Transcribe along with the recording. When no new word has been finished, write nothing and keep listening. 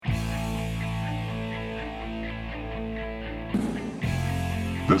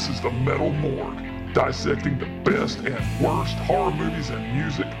This is the Metal Morgue, dissecting the best and worst horror movies and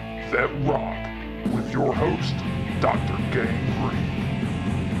music that rock, with your host, Dr. Gangrene.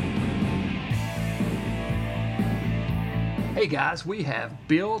 Hey guys, we have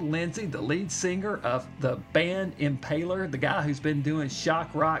Bill Lindsey, the lead singer of the band Impaler, the guy who's been doing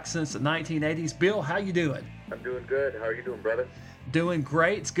shock rock since the 1980s. Bill, how you doing? I'm doing good. How are you doing, brother? Doing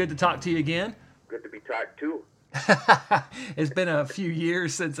great. It's good to talk to you again. Good to be talked to. It's been a few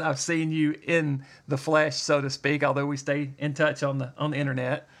years since I've seen you in the flesh, so to speak, although we stay in touch on the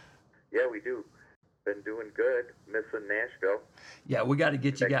internet. Yeah, we do. Been doing good. Missing Nashville. Yeah, we got to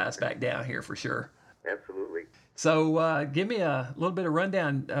get you guys back down here for sure. Absolutely. So give me a little bit of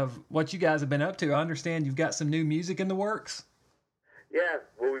rundown of what you guys have been up to. I understand you've got some new music in the works. Yeah,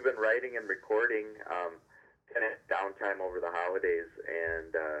 well, we've been writing and recording kind of downtime over the holidays,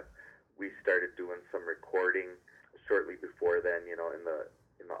 and we started doing some recording shortly before then. You know, in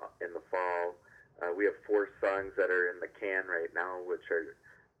the fall, we have 4 songs that are in the can right now, which are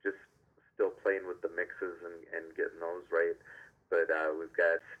just still playing with the mixes and getting those right. But we've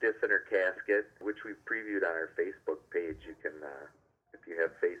got Stiff in Her Casket, which we've previewed on our Facebook page. You can, if you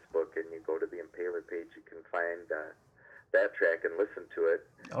have Facebook and you go to the Impaler page, you can find that track and listen to it.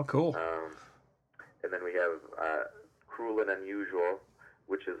 Oh, cool. And then we have Cruel and Unusual,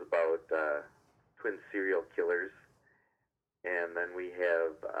 which is about twin serial killers. And then we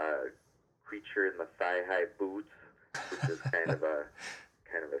have Creature in the Thigh-High Boots, which is kind of a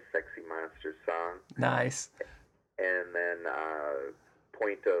sexy monster song. Nice. And then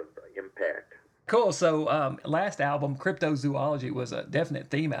Point of Impact. Cool. So last album, Cryptozoology, was a definite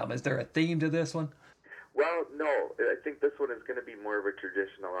theme album. Is there a theme to this one? Well, no. I think this one is going to be more of a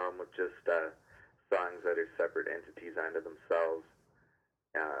traditional album with just songs that are separate entities unto themselves.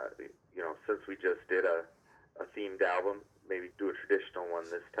 You know, since we just did a themed album, maybe do a traditional one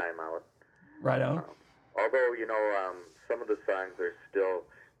this time out. Right on. Although, you know, some of the songs are still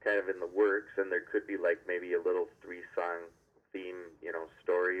kind of in the works, and there could be like maybe a little 3-song theme, you know,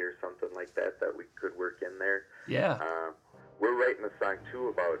 story or something like that we could work in there. Yeah. We're writing a song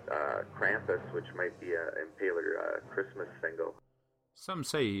too about Krampus, which might be an Impaler Christmas single. Some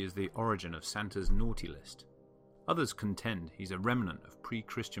say he is the origin of Santa's naughty list. Others contend he's a remnant of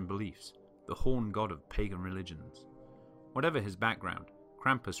pre-Christian beliefs, the horn god of pagan religions. Whatever his background,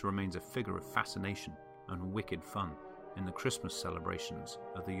 Krampus remains a figure of fascination and wicked fun in the Christmas celebrations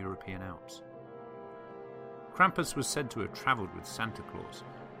of the European Alps. Krampus was said to have travelled with Santa Claus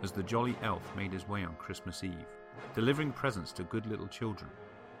as the jolly elf made his way on Christmas Eve, delivering presents to good little children.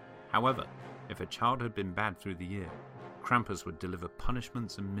 However, if a child had been bad through the year, Krampus would deliver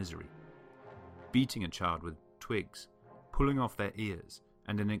punishments and misery, beating a child with twigs, pulling off their ears,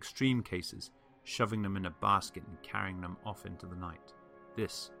 and in extreme cases, shoving them in a basket and carrying them off into the night.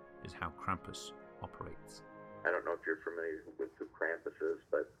 This is how Krampus operates. I don't know if you're familiar with who Krampus is,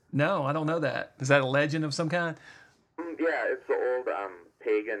 but... No, I don't know that. Is that a legend of some kind? Yeah, it's the old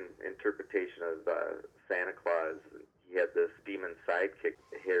pagan interpretation of Santa Claus. He had this demon sidekick,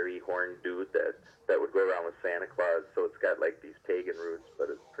 a hairy horned dude that would go around with Santa Claus. So it's got like these pagan roots, but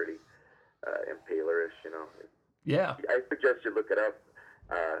it's pretty Impalerish, you know. Yeah. I suggest you look it up,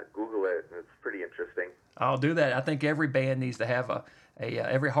 Google it, and it's pretty interesting. I'll do that. I think every band needs to have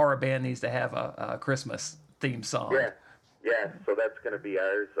every horror band needs to have a Christmas theme song. Yeah. So that's going to be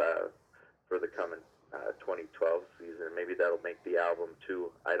ours for the coming 2012 season. Maybe that'll make the album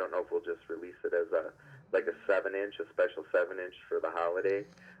too. I don't know if we'll just release it as a 7-inch, a special 7-inch for the holiday,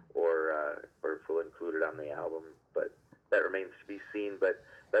 or if we'll include it on the album. But that remains to be seen. But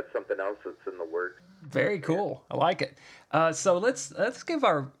that's something else that's in the works. Very cool. I like it. So let's give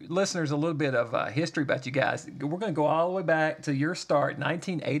our listeners a little bit of history about you guys. We're going to go all the way back to your start,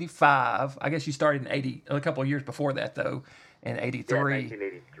 1985. I guess you started in 80, a couple of years before that, though, in 83. Yeah,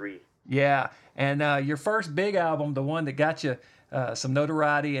 1983. Yeah, and your first big album, the one that got you some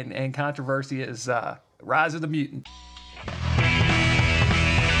notoriety and controversy, is Rise of the Mutant.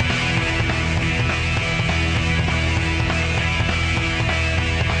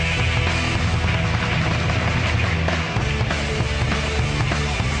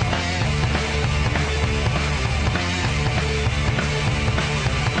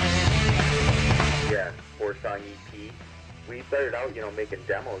 Started out, you know, making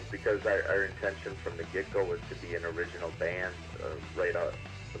demos because our intention from the get-go was to be an original band, write out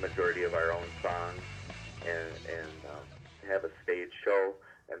the majority of our own songs, and have a stage show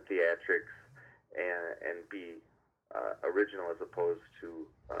and theatrics, and be original as opposed to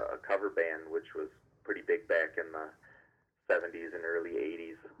a cover band, which was pretty big back in the 70s and early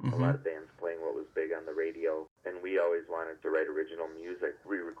 80s. Mm-hmm. A lot of bands playing what was big on the radio, and we always wanted to write original music.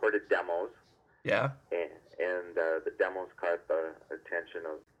 We recorded demos. Yeah. And the demos caught the attention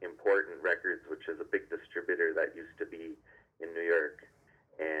of Important Records, which is a big distributor that used to be in New York.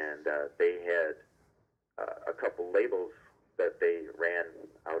 And they had a couple labels that they ran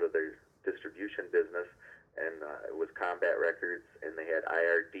out of their distribution business, and it was Combat Records, and they had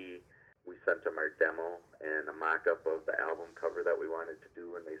IRD. We sent them our demo and a mock-up of the album cover that we wanted to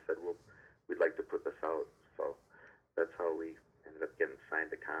do, and they said, well, we'd like to put this out. So that's how we ended up getting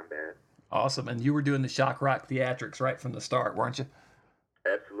signed to Combat. Awesome. And you were doing the shock rock theatrics right from the start, weren't you?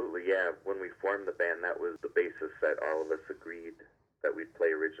 Absolutely, yeah. When we formed the band, that was the basis that all of us agreed that we'd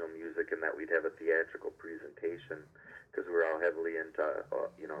play original music and that we'd have a theatrical presentation, because we were all heavily into,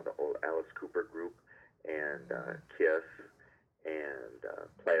 the old Alice Cooper group and Kiss and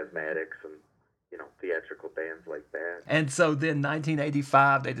Plasmatics and, theatrical bands like that. And so then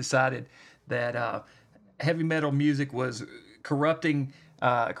 1985, they decided that heavy metal music was corrupting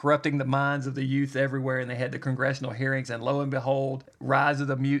the minds of the youth everywhere, and they had the congressional hearings, and lo and behold, Rise of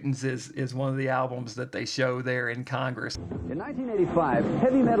the Mutants is one of the albums that they show there in Congress. In 1985,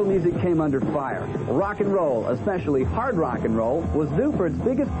 heavy metal music came under fire. Rock and roll, especially hard rock and roll, was due for its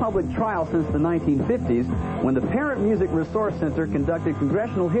biggest public trial since the 1950s, when the Parent Music Resource Center conducted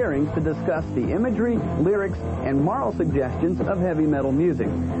congressional hearings to discuss the imagery, lyrics, and moral suggestions of heavy metal music.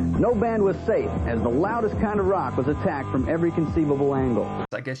 No band was safe, as the loudest kind of rock was attacked from every conceivable angle.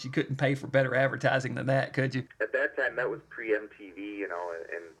 I guess you couldn't pay for better advertising than that, could you? At that time, that was pre-MTV,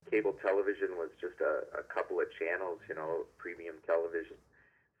 and cable television was just a couple of channels, premium television.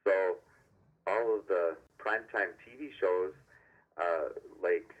 So all of the primetime TV shows,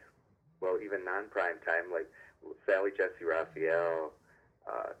 even non-prime time, like Sally Jesse Raphael,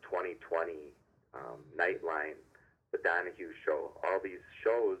 2020, Nightline, The Donahue Show, all these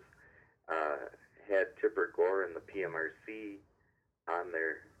shows had Tipper Gore and the PMRC on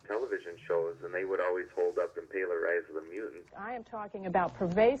their television shows, and they would always hold up Impaler, Rise of the Mutants. I am talking about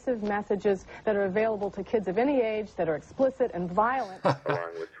pervasive messages that are available to kids of any age that are explicit and violent.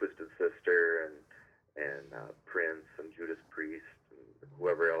 Along with Twisted Sister and Prince and Judas Priest and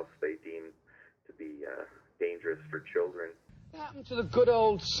whoever else they deemed to be dangerous for children. What happened to the good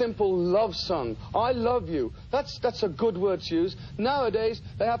old simple love song? I love you. That's a good word to use. Nowadays,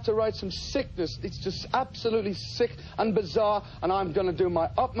 they have to write some sickness. It's just absolutely sick and bizarre, and I'm going to do my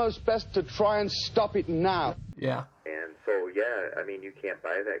utmost best to try and stop it now. Yeah. And so, you can't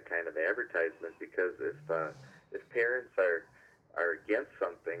buy that kind of advertisement, because if parents are against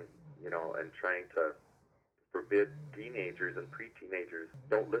something, and trying to forbid teenagers and pre-teenagers,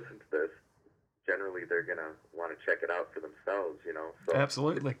 don't listen to this, generally they're going to want to check it out for themselves, So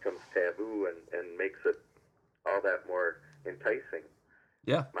absolutely. It becomes taboo and makes it all that more enticing.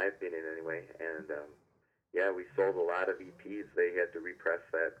 Yeah. My opinion, anyway. And, we sold a lot of EPs. They had to repress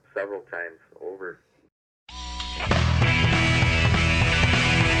that several times over.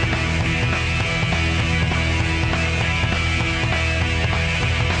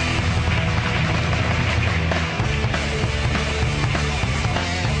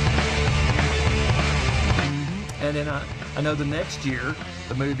 And then I know the next year,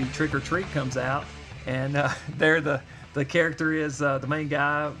 the movie Trick or Treat comes out, and there the character is the main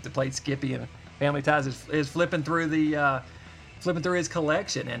guy that played Skippy in Family Ties is flipping through his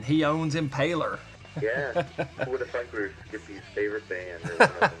collection, and he owns Impaler. Yeah, who would have thought we were Skippy's favorite band or one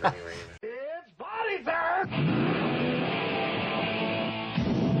of them anyway? It's party time!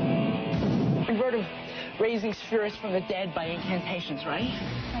 You've heard of raising spirits from the dead by incantations, right?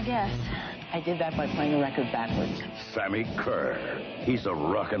 I guess. I did that by playing the record backwards. Sammy Kerr. He's a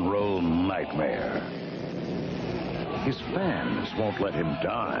rock and roll nightmare. His fans won't let him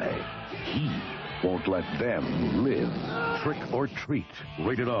die. He won't let them live. Trick or Treat,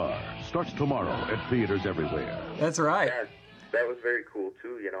 rated R, starts tomorrow at theaters everywhere. That's right. Yeah, that was very cool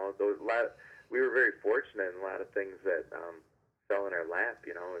too. We were very fortunate in a lot of things that fell in our lap.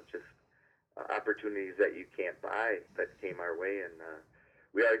 It's just opportunities that you can't buy that came our way, and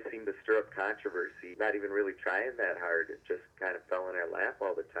we always seemed to stir up controversy, not even really trying that hard. It just kind of fell in our lap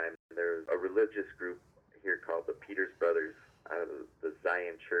all the time. There's a religious group here called the Peters Brothers out of the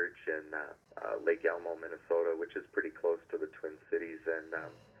Zion Church in Lake Elmo, Minnesota, which is pretty close to the Twin Cities, and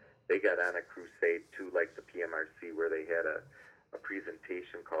they got on a crusade too, like the PMRC, where they had a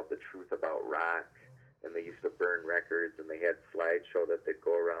presentation called The Truth About Rock, and they used to burn records, and they had slideshow that they'd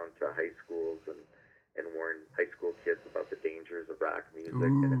go around to high schools and warn high school kids about the dangers of rock music.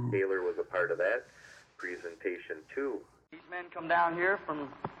 Ooh. And Impaler was a part of that presentation too. These men come down here from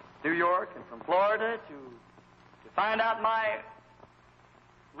New York and from Florida to find out my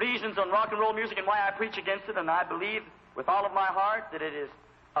reasons on rock and roll music and why I preach against it, and I believe with all of my heart that it is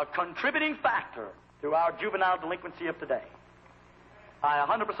a contributing factor to our juvenile delinquency of today. I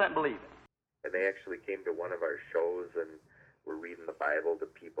 100% believe it. And they actually came to one of our shows and were reading the Bible to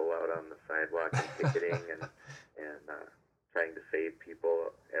people out on the sidewalk and picketing and trying to save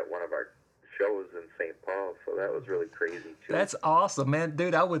people at one of our shows in St. Paul. So that was really crazy, too. That's awesome, man.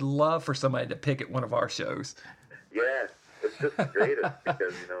 Dude, I would love for somebody to picket one of our shows. Yeah, it's just the greatest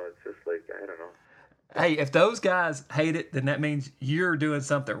because, it's just like, I don't know. Hey, if those guys hate it, then that means you're doing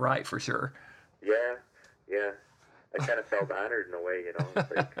something right for sure. Yeah. I kind of felt honored in a way,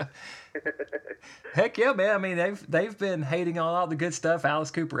 It's like... Heck yeah, man. I mean, they've been hating on all the good stuff,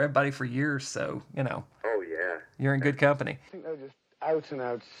 Alice Cooper, everybody for years. So, Oh, yeah. You're in good company. I think they're just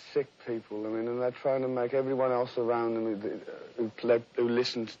out-and-out sick people. I mean, and they're trying to make everyone else around them who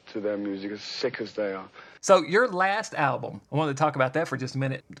listens to their music as sick as they are. So your last album, I wanted to talk about that for just a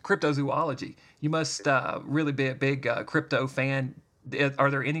minute, Cryptozoology. You must really be a big crypto fan.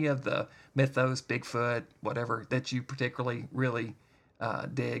 Are there any of the mythos, Bigfoot, whatever, that you particularly really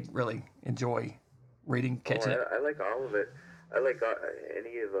dig, really enjoy reading, catching it? I like all of it. I like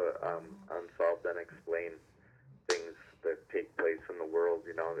any of the unsolved, unexplained things that take place in the world,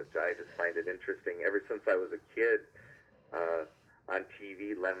 I just find it interesting. Ever since I was a kid, on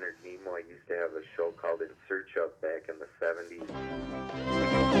TV, Leonard Nimoy used to have a show called In Search Of back in the 70s.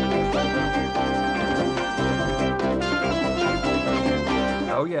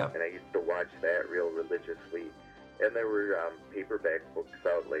 Oh, yeah. And I used to watch that real religiously. And there were paperback books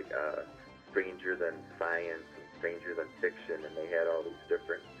out like Stranger Than Science and Stranger Than Fiction, and they had all these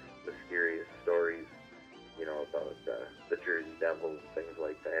different mysterious stories, about the Jersey Devils, things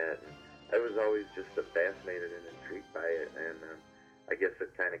like that. And I was always just fascinated and intrigued by it, and I guess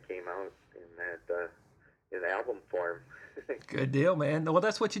it kind of came out in that in album form. Good deal, man. Well,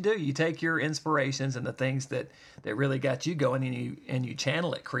 that's what you do. You take your inspirations and the things that really got you going, and you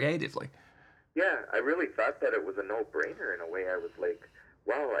channel it creatively. Yeah, I really thought that it was a no-brainer in a way. I was like,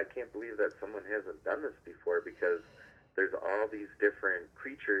 wow, I can't believe that someone hasn't done this before, because there's all these different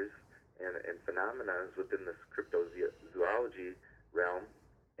creatures and phenomena within this cryptozoology realm,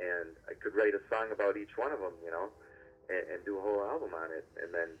 and I could write a song about each one of them, and do a whole album on it.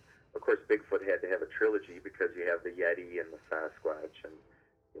 And then, of course, Bigfoot had to have a trilogy because you have the Yeti and the Sasquatch and,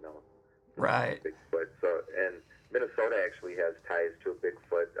 right. Bigfoot. So, and Minnesota actually has ties to a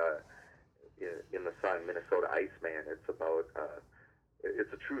Bigfoot in the song Minnesota Iceman. It's about, it's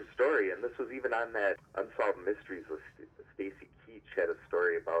a true story, and this was even on that Unsolved Mysteries with Stacy Keach had a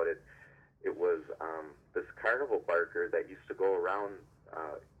story about it. It was this carnival barker that used to go around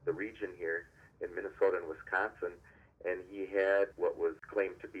the region here in Minnesota and Wisconsin, and he had what was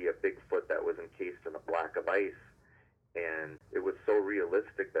claimed to be a Bigfoot that was encased in a block of ice. And it was so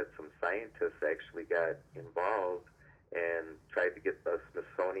realistic that some scientists actually got involved and tried to get the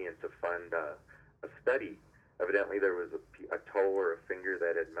Smithsonian to fund a study. Evidently, there was a toe or a finger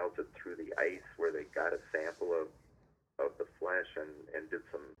that had melted through the ice where they got a sample of the flesh and did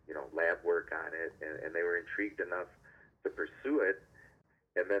some, lab work on it, and they were intrigued enough to pursue it.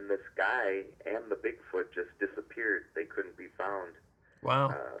 And then this guy and the Bigfoot just disappeared. They couldn't be found.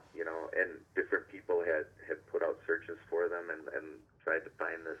 Wow. And different people had put out searches for them and tried to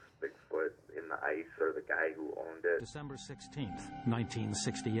find this Bigfoot in the ice, or the guy who owned it. December 16th,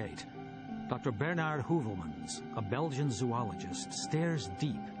 1968. Dr. Bernard Heuvelmans, a Belgian zoologist, stares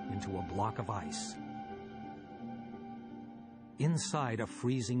deep into a block of ice. Inside a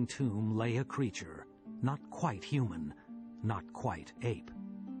freezing tomb lay a creature, not quite human, not quite ape.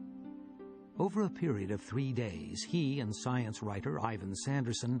 Over a period of 3 days, he and science writer Ivan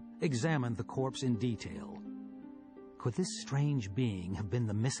Sanderson examined the corpse in detail. Could this strange being have been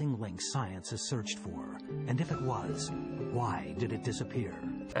the missing link science has searched for? And if it was, why did it disappear?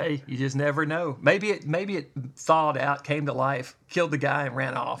 Hey, you just never know. Maybe it thawed out, came to life, killed the guy, and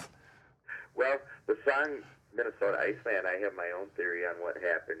ran off. Well, the song Minnesota Iceman, I have my own theory on what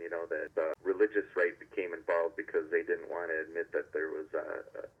happened, that the religious right became involved because they didn't want to admit that there was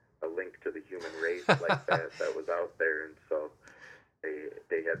a link to the human race like that was out there, and so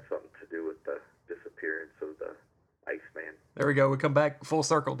they had something to do with the disappearance of the Iceman. There we go. We come back full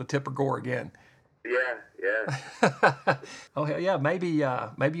circle to Tipper Gore again. Yeah. Oh, hell yeah. Maybe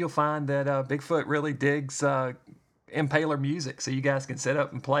you'll find that Bigfoot really digs Impaler music, so you guys can sit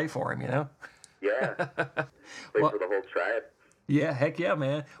up and play for him, Yeah. Play for the whole tribe. Yeah, heck yeah,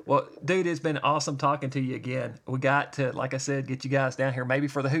 man. Well, dude, it's been awesome talking to you again. We got to, like I said, get you guys down here maybe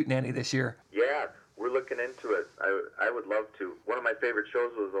for the Hootenanny this year. Yeah, we're looking into it. I would love to. One of my favorite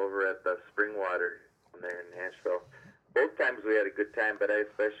shows was over at the Springwater there in Nashville. Both times we had a good time, but I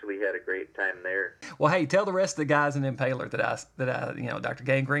especially had a great time there. Well, hey, tell the rest of the guys in Impaler that I Dr.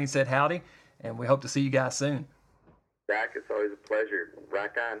 Gangrene said howdy, and we hope to see you guys soon. Doc, it's always a pleasure.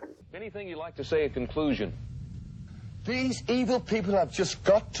 Rock on. Anything you'd like to say in conclusion? These evil people have just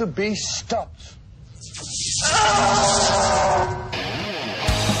got to be stopped.